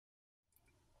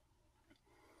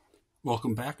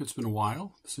Welcome back. It's been a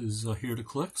while. This is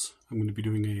HeroClix. I'm going to be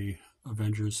doing a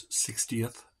Avengers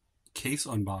 60th case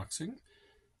unboxing.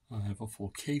 I have a full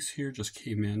case here, just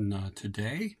came in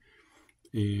today.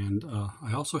 And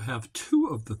I also have 2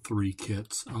 of the 3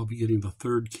 kits. I'll be getting the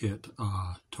 3rd kit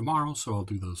tomorrow, so I'll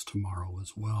do those tomorrow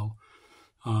as well.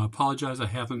 Apologize, I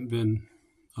haven't been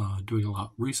doing a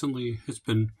lot recently. It's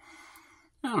been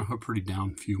a pretty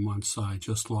down few months. I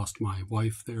just lost my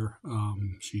wife there.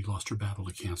 She lost her battle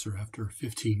to cancer after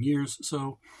 15 years,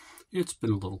 so it's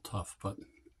been a little tough, but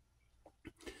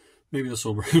maybe this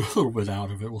will bring a little bit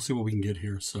out of it. We'll see what we can get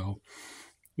here. So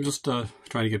I'm just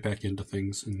trying to get back into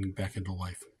things and back into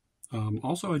life.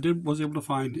 Also, I was able to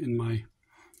find in my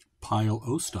pile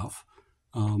of stuff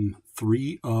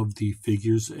 3 of the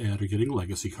figures that are getting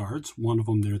legacy cards. One of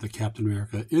them there, the Captain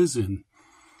America, is in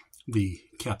the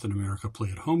Captain America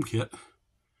Play at Home kit,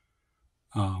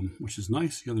 which is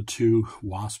nice. The other 2,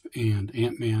 Wasp and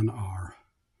Ant-Man, are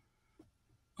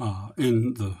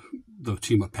in the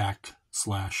Team Up Pact /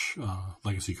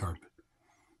 legacy card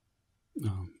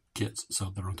kits,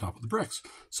 so they're on top of the bricks.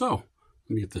 So let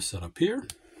me get this set up here.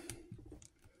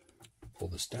 Pull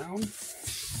this down.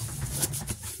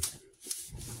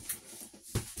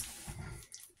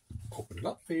 Open it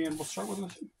up, and we'll start with the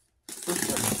first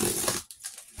brick.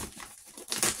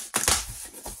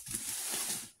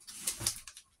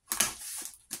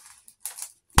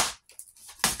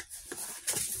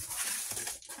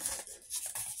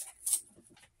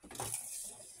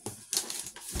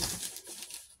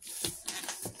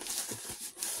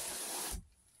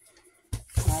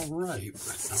 All right,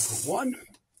 number 1.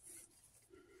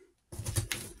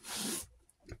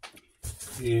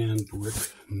 And brick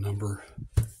number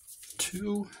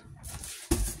 2.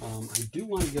 I do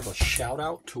want to give a shout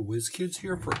out to WizKids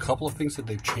here for a couple of things that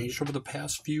they've changed over the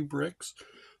past few bricks.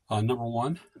 Number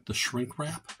 1, the shrink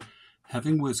wrap,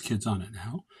 having WizKids on it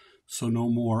now. So no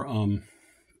more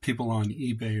people on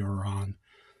eBay or on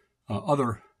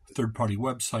other third-party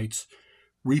websites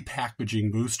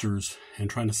repackaging boosters and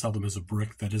trying to sell them as a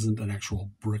brick that isn't an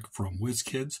actual brick from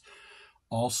WizKids.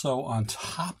 Also, on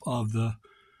top of the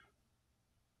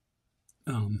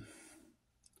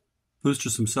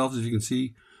boosters themselves, as you can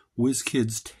see,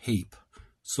 WizKids tape.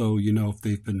 So you know if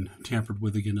they've been tampered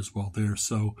with again as well there.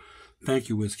 So thank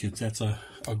you, WizKids. That's a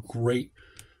great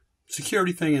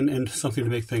security thing and something to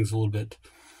make things a little bit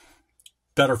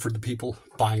better for the people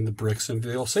buying the bricks and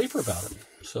feel safer about it.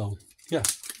 So yeah.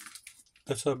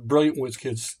 That's a brilliant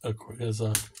WizKids, as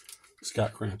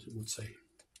Scott Crampton would say.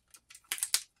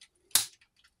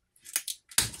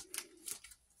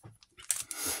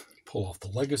 Pull off the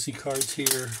legacy cards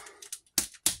here.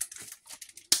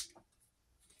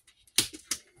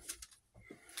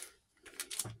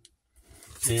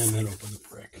 And then open the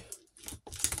brick.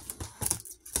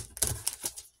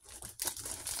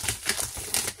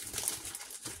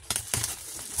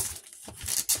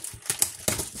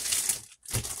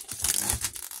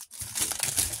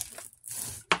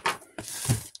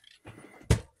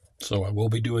 So I will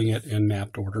be doing it in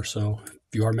mapped order. So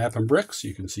if you are mapping bricks,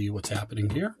 you can see what's happening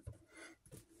here.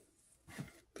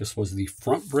 This was the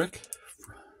front brick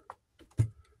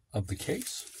of the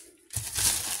case.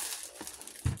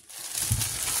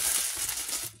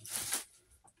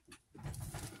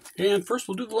 And first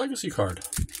we'll do the legacy card.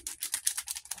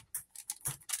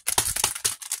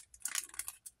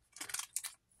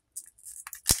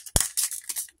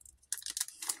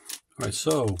 All right,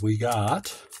 so we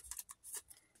got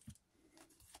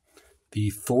the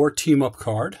Thor team-up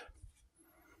card.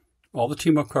 All the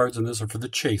team-up cards in this are for the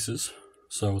chases,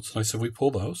 so it's nice if we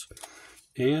pull those.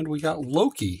 And we got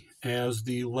Loki as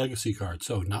the legacy card.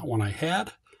 So not one I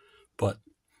had, but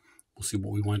we'll see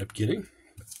what we wind up getting.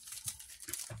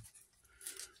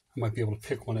 I might be able to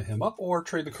pick one of him up or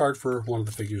trade the card for one of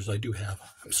the figures I do have.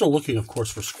 I'm still looking, of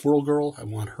course, for Squirrel Girl. I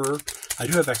want her. I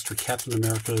do have extra Captain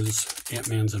Americas,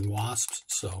 Ant-Mans, and Wasps,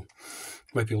 so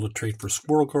I might be able to trade for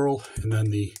Squirrel Girl. And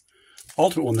then the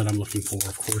ultimate one that I'm looking for,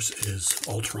 of course, is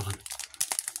Ultron.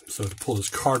 So to pull this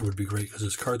card would be great because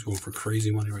this card's going for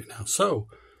crazy money right now. So,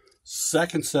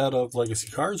 second set of legacy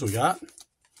cards we got.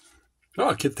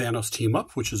 Oh, Kid Thanos team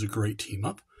up, which is a great team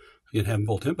up. You can have him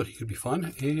bolt in, but he could be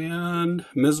fun. And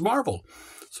Ms. Marvel.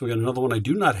 So we got another one I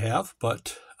do not have,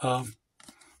 but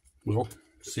we'll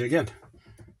see again.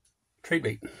 Trade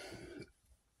bait.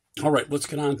 All right, let's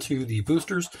get on to the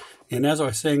boosters. And as I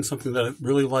was saying, something that I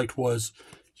really liked was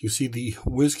you see the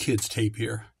WizKids tape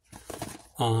here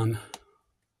on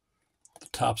the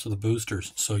tops of the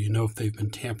boosters, so you know if they've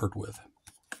been tampered with,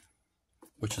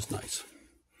 which is nice.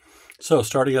 So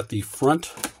starting at the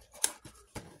front,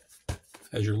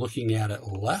 as you're looking at it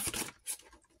left,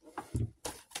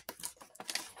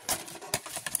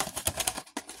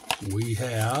 We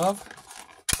have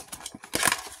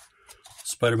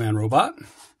Spider-Man Robot.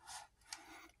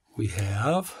 We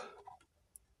have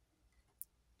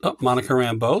Monica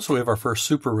Rambeau. So we have our first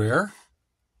super rare.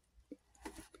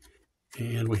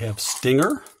 And we have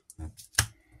Stinger,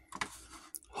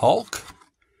 Hulk,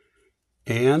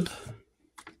 and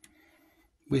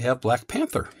we have Black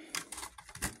Panther.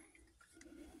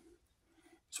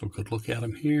 So good look at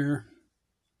him here.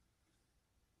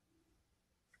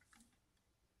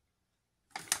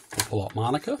 We'll pull out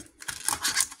Monica.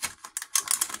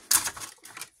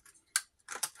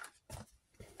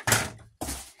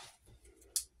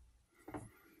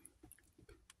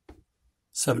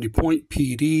 .70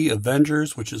 PD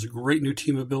Avengers, which is a great new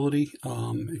team ability.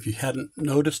 If you hadn't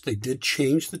noticed, they did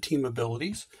change the team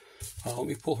abilities. Let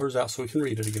me pull hers out so we can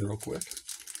read it again real quick.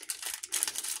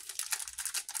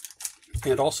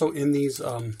 And also in these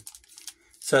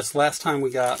sets, last time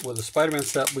we got, with the Spider-Man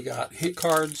set, we got hint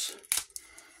cards.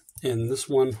 In this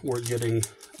one, we're getting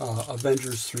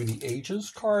Avengers Through the Ages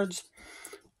cards.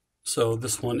 So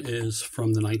this one is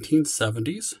from the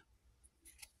 1970s.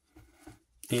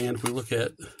 And if we look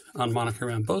at, on Monica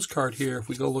Rambeau's card here, if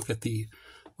we go look at the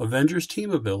Avengers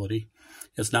team ability,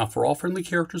 it's now for all friendly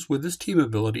characters with this team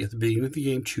ability. At the beginning of the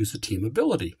game, choose a team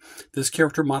ability. This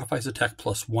character modifies attack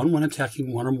 +1 when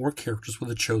attacking one or more characters with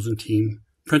a chosen team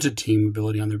printed team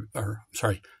ability on their,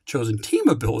 chosen team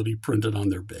ability printed on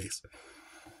their base.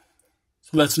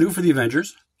 So that's new for the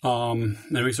Avengers. That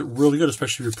makes it really good,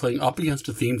 especially if you're playing up against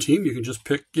a theme team. You can just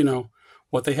pick,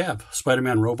 what they have.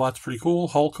 Spider-Man Robot's pretty cool.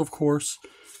 Hulk, of course.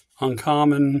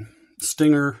 Uncommon,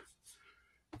 Stinger,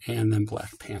 and then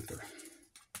Black Panther.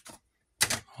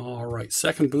 All right,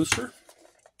 second booster.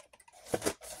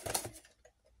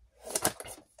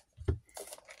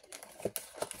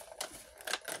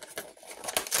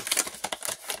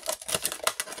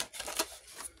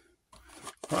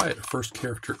 All right, our first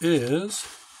character is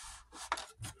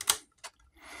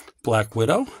Black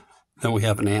Widow. Then we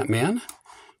have an Ant-Man,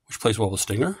 which plays well with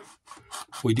Stinger.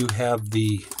 We do have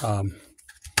the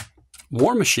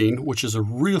War Machine, which is a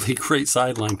really great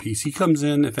sideline piece. He comes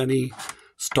in if any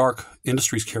Stark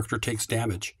Industries character takes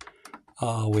damage.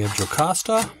 We have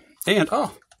Jocasta, and,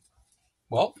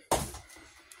 well,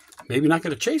 maybe not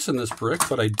going to chase in this brick,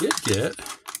 but I did get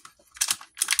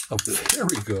a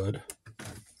very good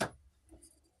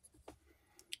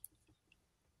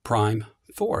Prime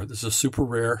Thor. This is a super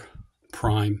rare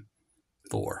Prime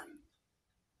Thor.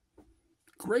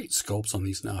 Great sculpts on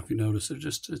these now. If you notice,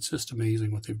 it's just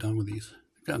amazing what they've done with these.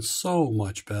 They've gotten so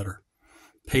much better.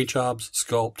 Paint jobs,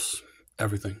 sculpts,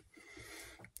 everything.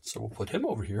 So we'll put him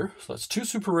over here. So that's 2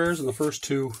 super rares in the first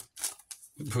 2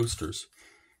 boosters.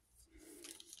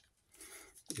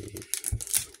 And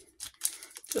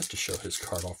just to show his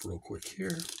card off real quick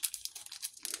here.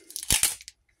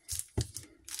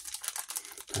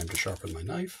 Time to sharpen my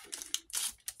knife.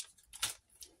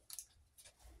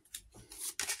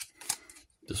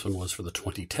 This one was for the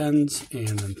 2010s,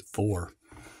 and then Thor.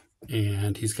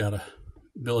 And he's got a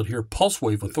ability here, Pulse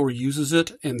Wave. When Thor uses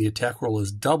it and the attack roll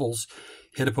is doubles,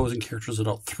 hit opposing characters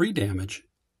without 3 damage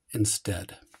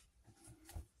instead.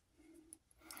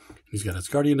 He's got his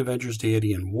Guardian, Avengers,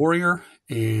 Deity, and Warrior,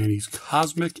 and he's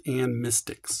Cosmic and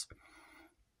Mystics.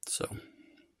 So,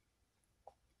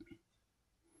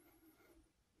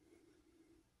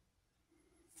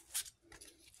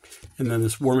 and then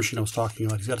this War Machine I was talking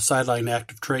about, he's got a sideline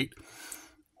active trait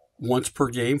once per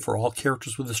game for all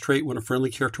characters with this trait. When a friendly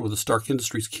character with a Stark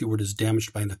Industries keyword is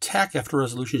damaged by an attack after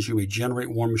resolutions, you may generate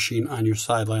War Machine on your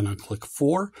sideline on click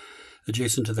 4,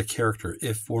 adjacent to the character.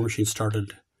 If War Machine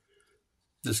started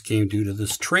this game due to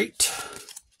this trait,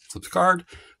 flip the card,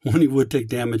 when he would take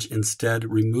damage, instead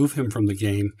remove him from the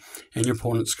game, and your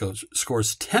opponent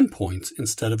scores 10 points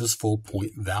instead of his full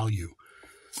point value.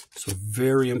 So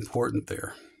very important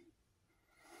there.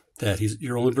 That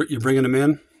you're bringing him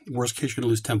in. Worst case, you're going to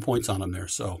lose 10 points on him there.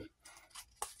 So,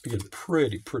 again,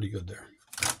 pretty good there.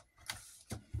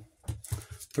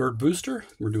 Third booster,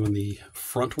 we're doing the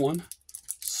front one,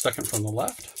 second from the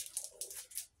left.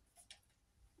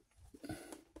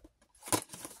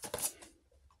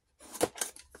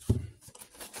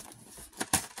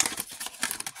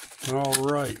 All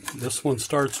right, this one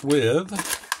starts with,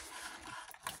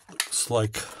 looks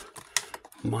like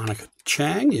Monica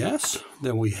Chang, yes.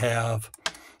 Then we have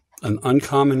an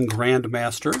uncommon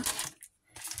Grandmaster.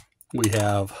 We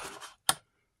have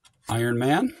Iron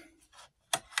Man.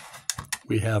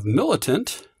 We have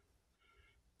Militant.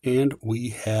 And we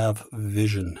have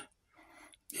Vision.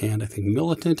 And I think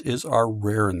Militant is our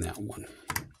rare in that one.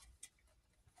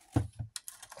 Get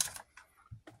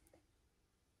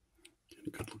a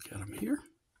good look at him here.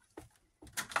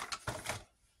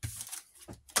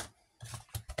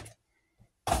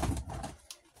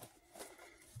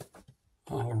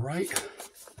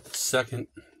 second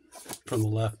from the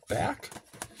left back.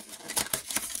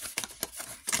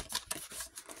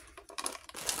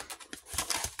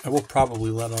 I will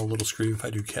probably let out a little scream if I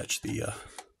do catch the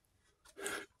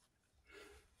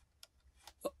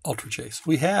Ultra Chase.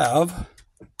 We have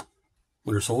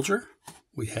Winter Soldier.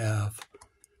 We have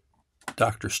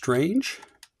Doctor Strange,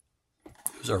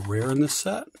 who's our rare in this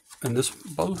set. In this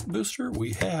booster,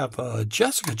 we have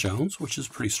Jessica Jones, which is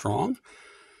pretty strong.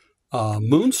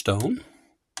 Moonstone,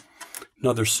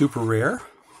 another super rare,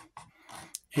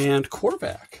 and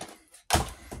Korvac.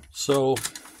 So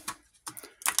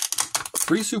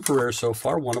 3 super rares so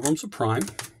far. One of them's a prime.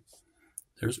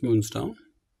 There's Moonstone.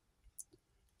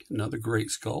 Another great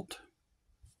sculpt.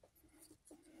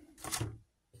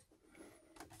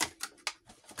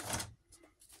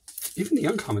 Even the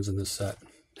uncommons in this set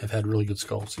have had really good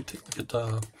sculpts. You take a look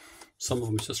at some of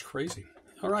them, it's just crazy.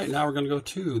 All right, now we're going to go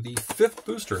to the 5th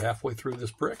booster halfway through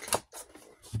this brick.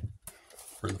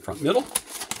 We're in the front middle.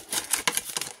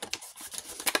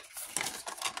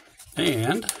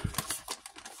 And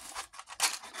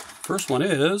first one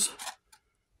is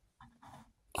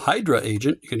Hydra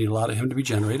Agent. You're going to need a lot of him to be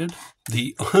generated.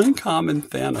 The uncommon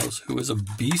Thanos, who is a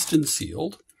beast and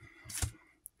sealed.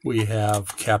 We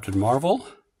have Captain Marvel.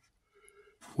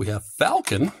 We have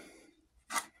Falcon.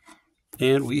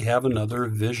 And we have another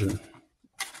Vision.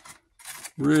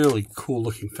 Really cool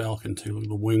looking Falcon too. Look at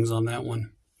the wings on that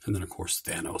one. And then of course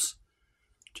Thanos.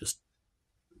 Just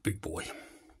big boy.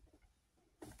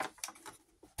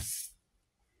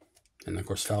 And of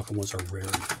course Falcon was our rare.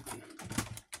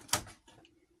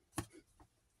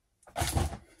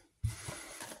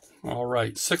 All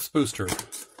right, 6th booster.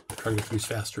 Trying to get these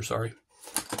faster, sorry.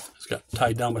 Just got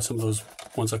tied down by some of those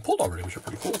ones I pulled already, which are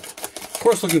pretty cool. Of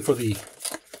course, looking for the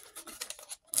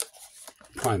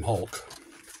Prime Hulk.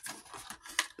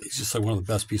 He's just like one of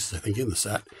the best pieces, I think, in the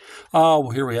set.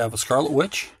 Well, here we have a Scarlet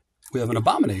Witch. We have an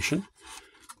Abomination.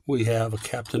 We have a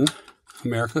Captain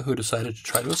America who decided to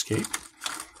try to escape.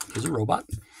 He's a robot.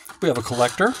 We have a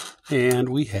Collector, and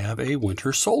we have a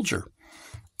Winter Soldier.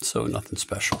 So nothing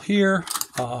special here.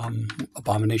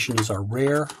 Abomination is our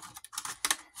rare.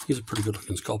 He's a pretty good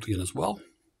looking sculpt again as well.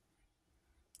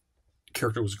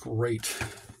 Character was great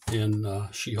in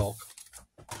She-Hulk.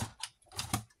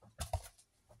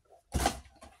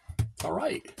 All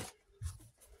right.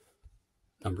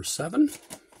 Number 7.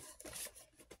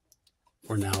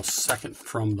 We're now 2nd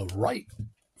from the right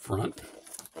front.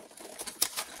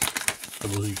 For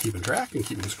those of you keeping track and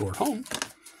keeping score at home.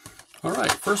 All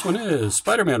right, first one is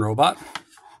Spider-Man Robot.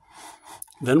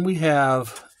 Then we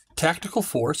have Tactical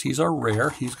Force. He's our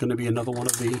rare. He's going to be another one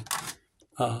of the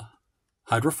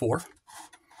Hydra 4.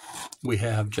 We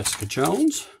have Jessica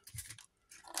Jones.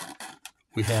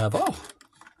 We have,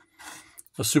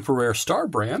 a super rare Star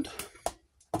Brand.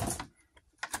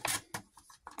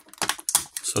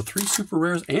 So 3 super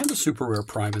rares and a super rare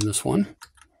prime in this one.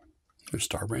 There's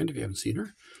Star Brand if you haven't seen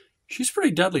her. She's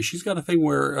pretty deadly. She's got a thing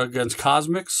where against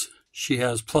Cosmics, she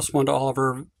has +1 to all of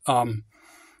her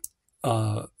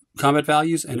combat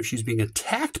values, and if she's being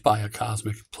attacked by a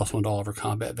Cosmic, +1 to all of her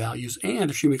combat values, and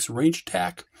if she makes a ranged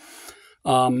attack,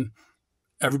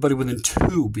 everybody within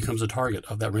 2 becomes a target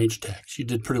of that ranged attack. She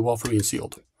did pretty well for me in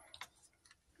Sealed.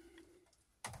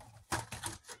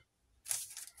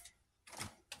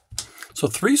 So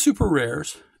 3 super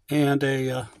rares and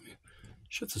a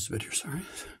shift this a bit here, sorry.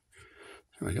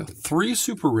 There we go. 3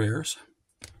 super rares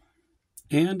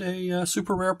and a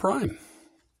super rare prime.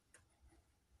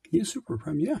 Yeah, super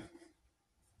prime, yeah.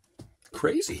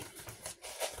 Crazy.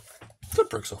 Good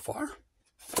brick so far.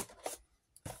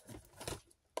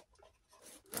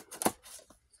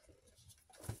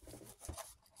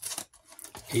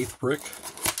 Eighth brick,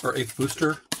 or 8th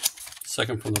booster,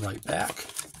 2nd from the right back.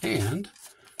 And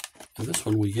in this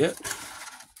one we get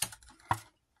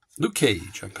Luke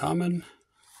Cage, uncommon.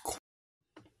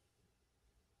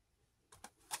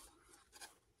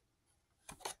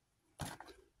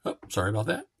 Oh, sorry about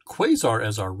that. Quasar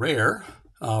as our rare.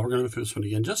 We're going to go through this one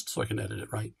again just so I can edit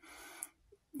it right.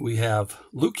 We have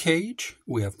Luke Cage.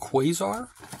 We have Quasar.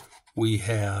 We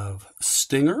have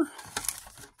Stinger.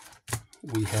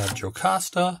 We have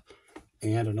Jocasta.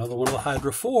 And another one of the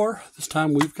Hydra 4. This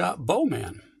time we've got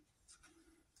Bowman.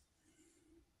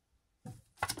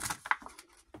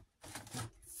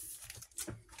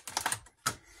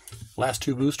 Last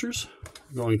 2 boosters.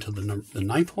 We're going to the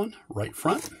 9th one, right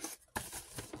front.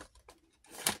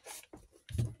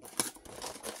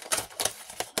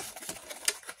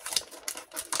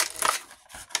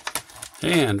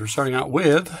 And we're starting out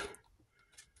with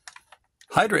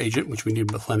Hydra Agent, which we need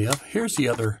plenty of. Here's the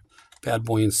other bad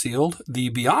boy in Sealed.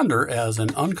 The Beyonder as an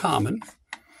uncommon.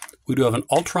 We do have an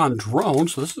Ultron drone,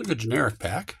 so this is a good generic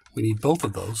pack. We need both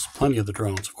of those. Plenty of the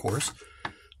drones, of course.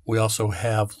 We also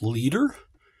have Leader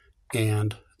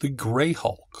and the Gray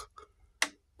Hulk.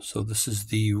 So this is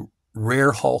the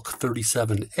Rare Hulk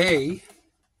 37A.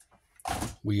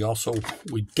 We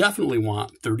definitely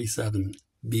want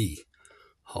 37B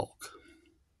Hulk.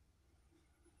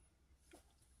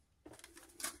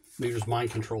 Leader's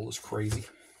mind control is crazy.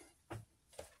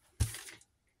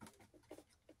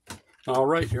 All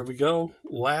right, here we go.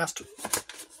 Last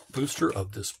booster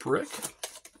of this brick.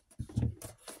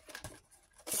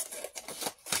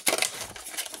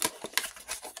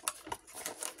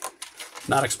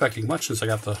 Not expecting much since I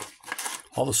got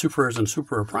all the Super Rares and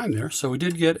Super Rare Prime there. So we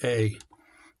did get a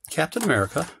Captain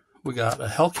America. We got a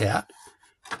Hellcat.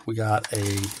 We got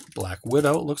a Black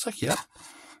Widow, it looks like, yep.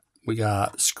 We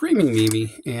got Screaming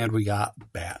Mimi, and we got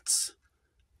Bats.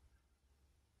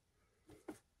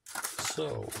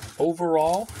 So,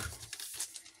 overall,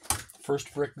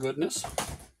 first brick goodness.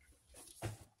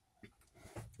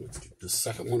 Let's get the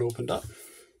second one opened up.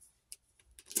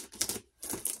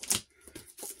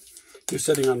 New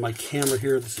setting on my camera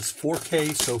here. This is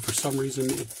 4K, so for some reason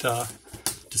it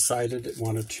decided it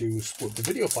wanted to split the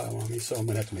video file on me, so I'm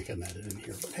going to have to make an edit in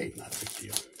here, but hey, not a big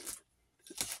deal.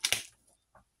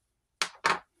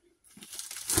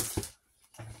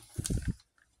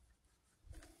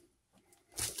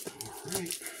 All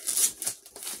right.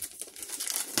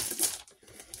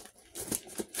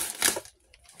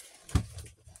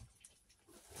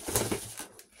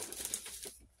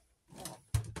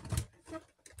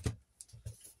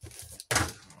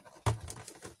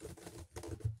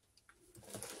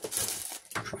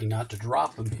 Try not to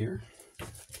drop them here.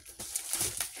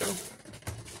 Go.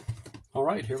 All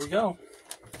right, here we go.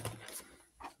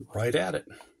 Right at it.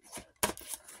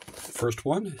 First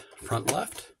one, front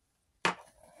left.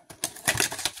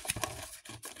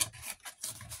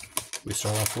 We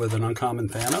start off with an uncommon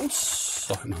Thanos.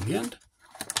 Saw him on the end.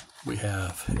 We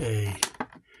have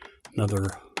another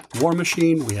War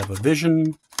Machine. We have a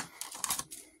Vision.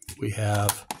 We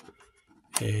have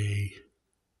a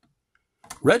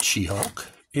Red She-Hulk.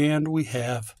 And we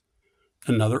have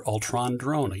another Ultron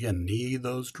drone. Again, need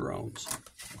those drones.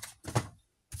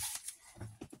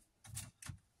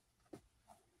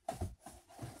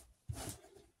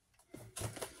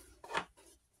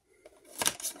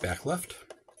 Back left.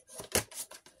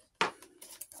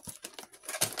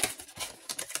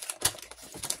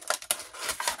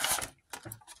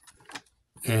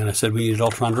 And I said we needed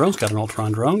Ultron drones. Got an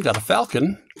Ultron drone. Got a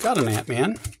Falcon. Got an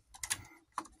Ant-Man.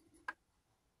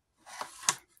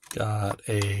 Got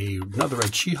another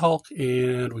Red She-Hulk.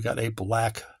 And we got a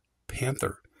Black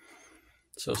Panther.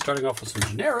 So starting off with some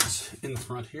generics in the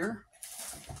front here.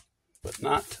 But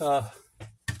not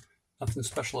nothing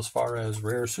special as far as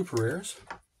rare, super rares.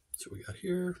 So we got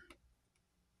here.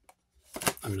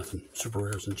 I mean, nothing super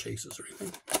rares and chases or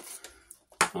anything.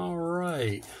 All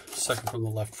right. Second from the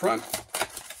left front.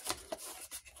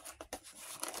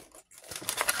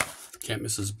 Can't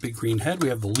miss his big green head. We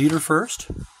have the Leader first.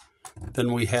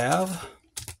 Then we have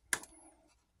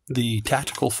the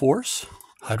Tactical Force,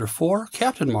 Hydra 4,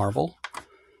 Captain Marvel.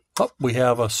 Oh, we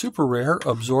have a super rare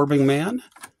Absorbing Man.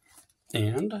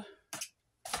 And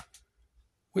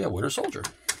we have Winter Soldier.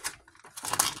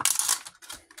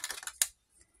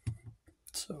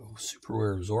 So, super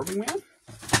rare Absorbing Man.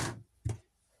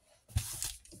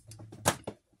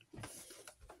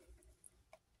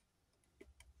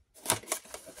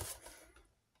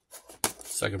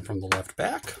 Second from the left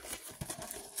back.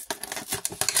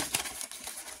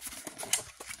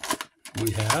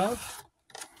 We have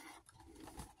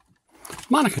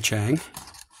Monica Chang,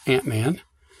 Ant-Man,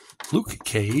 Luke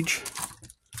Cage,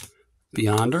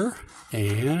 Beyonder,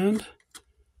 and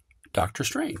Doctor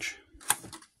Strange.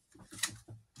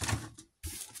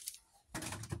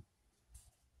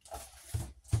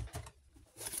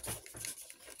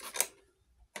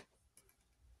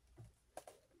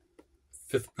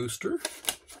 Fifth booster,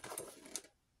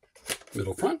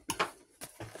 middle front.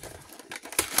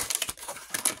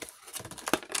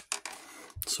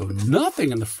 So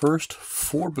nothing in the first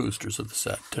four boosters of the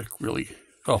set to really...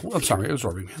 Oh, I'm sorry,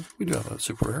 Absorbing Man. We do have a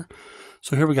super rare.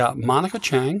 So here we got Monica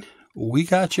Chang. We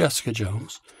got Jessica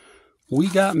Jones. We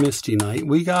got Misty Knight.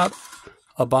 We got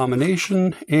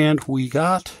Abomination. And we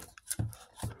got...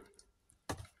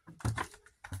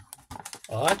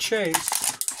 Chase.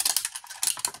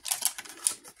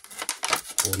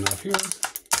 Pulling out here.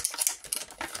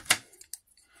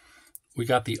 We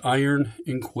got the Iron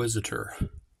Inquisitor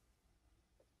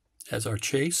as our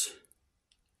chase.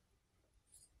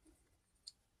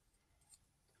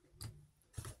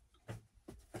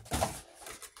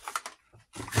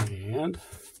 and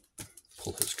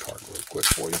pull his card real quick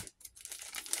for you.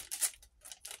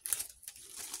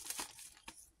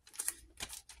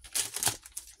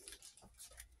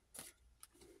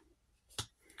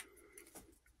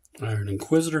 Iron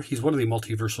Inquisitor. He's one of the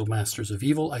multiversal masters of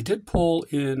evil. I did pull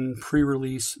in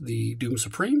pre-release the Doom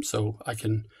Supreme, so I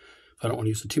can, if I don't want to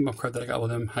use the team-up card that I got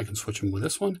with him, I can switch him with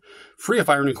this one. Free, if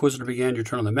Iron Inquisitor began your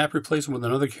turn on the map, replace him with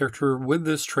another character with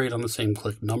this trait on the same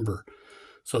click number.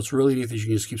 So it's really neat that you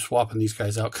can just keep swapping these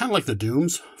guys out, kind of like the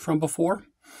Dooms from before.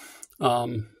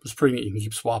 It's pretty neat. You can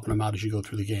keep swapping them out as you go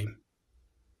through the game.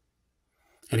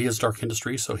 And he has Dark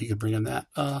Industry, so he could bring in that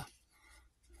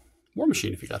War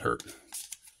Machine if he got hurt.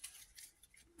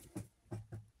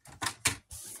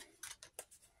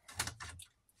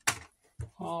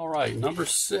 All right, number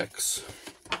 6,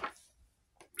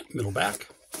 middle back.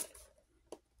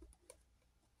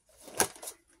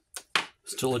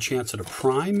 Still a chance at a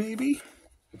prime, maybe,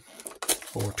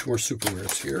 or 2 more super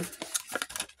rares here.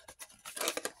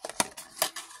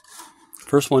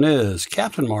 First one is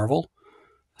Captain Marvel,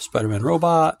 Spider-Man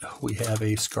Robot. We have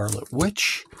a Scarlet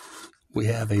Witch. We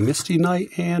have a Misty Knight,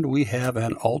 and we have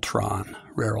an Ultron,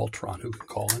 rare Ultron, who can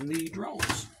call in the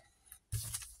drones.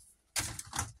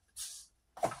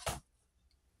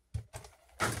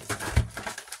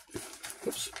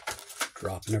 Oops,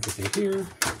 dropping everything here.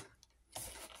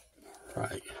 All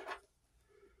right.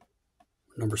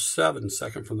 Number 7,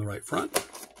 second from the right front.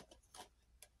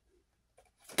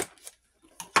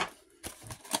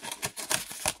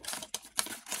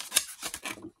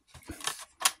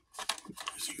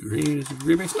 Is he green? Is he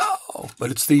green base? No!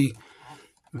 But it's the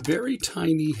very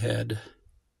tiny head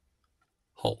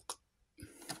Hulk.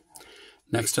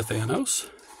 Next to Thanos.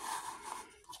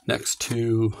 Next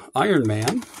to Iron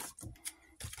Man.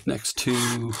 Next to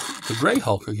the Gray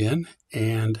Hulk again,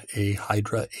 and a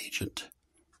Hydra agent.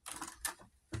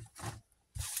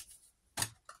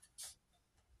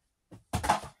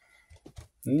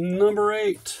 Number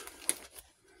 8.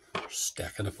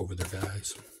 Stacking up over there,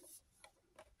 guys.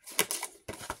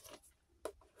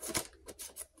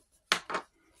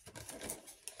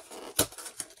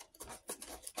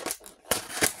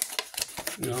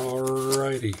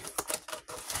 Alrighty.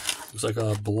 Looks like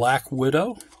a Black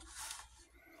Widow.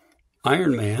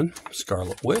 Iron Man,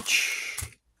 Scarlet Witch,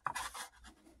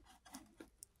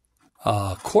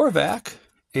 Korvac,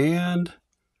 and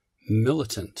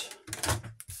Militant.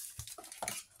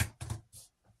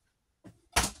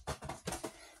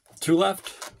 Two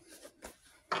left.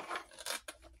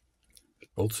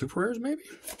 Both super rares, maybe?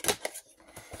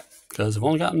 Because I've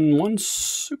only gotten 1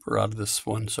 super out of this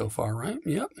one so far, right?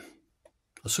 Yep.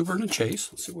 A super and a chase.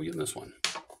 Let's see what we get in this one.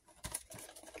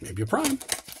 Maybe a prime.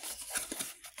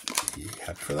 Be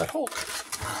happy for that Hulk.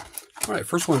 All right,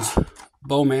 first one's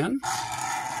Bowman.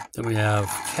 Then we have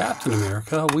Captain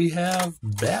America. We have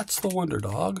Bats the Wonder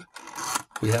Dog.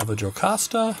 We have a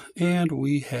Jocasta. And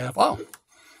we have, oh,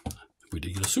 we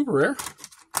did get a super rare.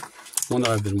 One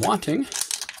that I've been wanting.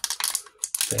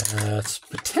 That's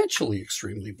potentially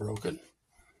extremely broken.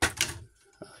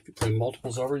 If you play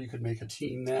multiples over, you could make a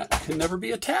team that can never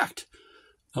be attacked.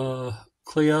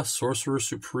 Clea, Sorcerer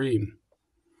Supreme.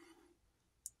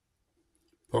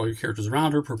 Put all your characters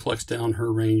around her, perplex down her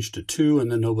range to 2,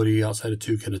 and then nobody outside of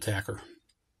 2 can attack her.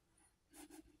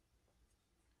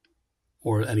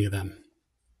 Or any of them.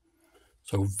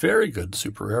 So very good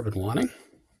super rare I've been wanting.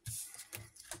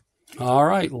 All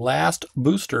right, last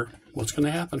booster. What's going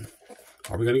to happen?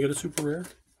 Are we going to get a super rare?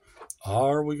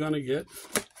 Are we going to get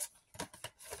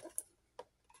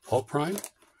Hulk Prime?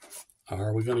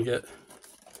 Are we going to get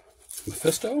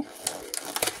Mephisto?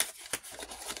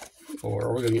 Or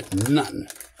are we going to get none?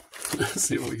 Let's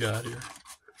see what we got here.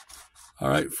 All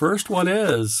right, first one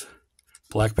is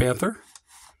Black Panther,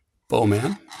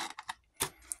 Bowman.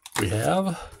 We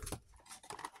have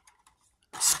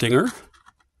Stinger.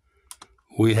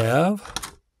 We have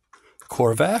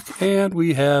Korvac, and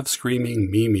we have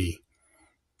Screaming Mimi.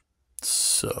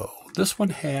 So this one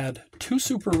had 2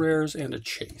 super rares and a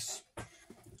chase.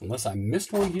 Unless I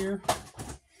missed one here,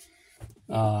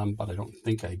 but I don't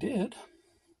think I did.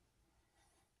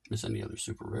 Miss any other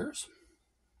super rares.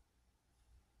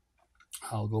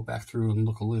 I'll go back through and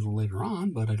look a little later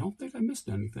on, but I don't think I missed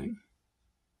anything.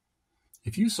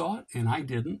 If you saw it and I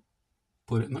didn't,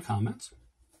 put it in the comments.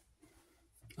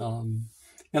 And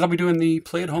I'll be doing the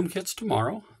play-at-home kits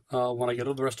tomorrow when I get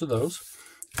all the rest of those.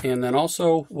 And then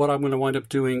also what I'm going to wind up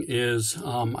doing is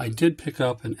I did pick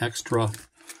up an extra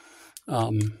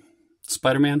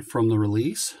Spider-Man from the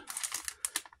release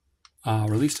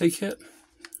day kit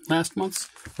last month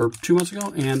or 2 months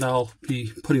ago, and I'll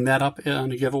be putting that up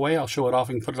in a giveaway. I'll show it off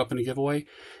and put it up in a giveaway,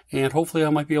 and hopefully I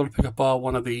might be able to pick up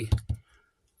one of the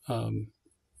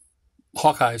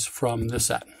Hawkeyes from this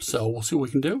set. So we'll see what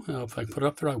we can do. If I can put it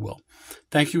up there, I will.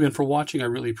 Thank you again for watching. I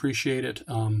really appreciate it.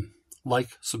 Like,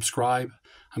 subscribe.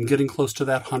 I'm getting close to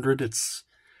that 100. It's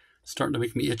starting to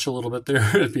make me itch a little bit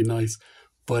there. It'd be nice.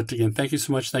 But again, thank you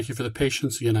so much. Thank you for the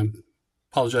patience. Again, I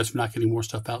apologize for not getting more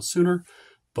stuff out sooner.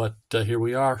 But here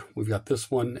we are. We've got this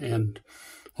one. And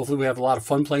hopefully we have a lot of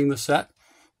fun playing this set.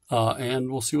 And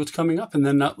we'll see what's coming up. And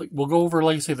then we'll go over,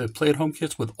 like I say, the play-at-home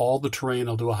kits with all the terrain.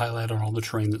 I'll do a highlight on all the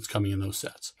terrain that's coming in those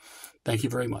sets. Thank you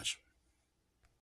very much.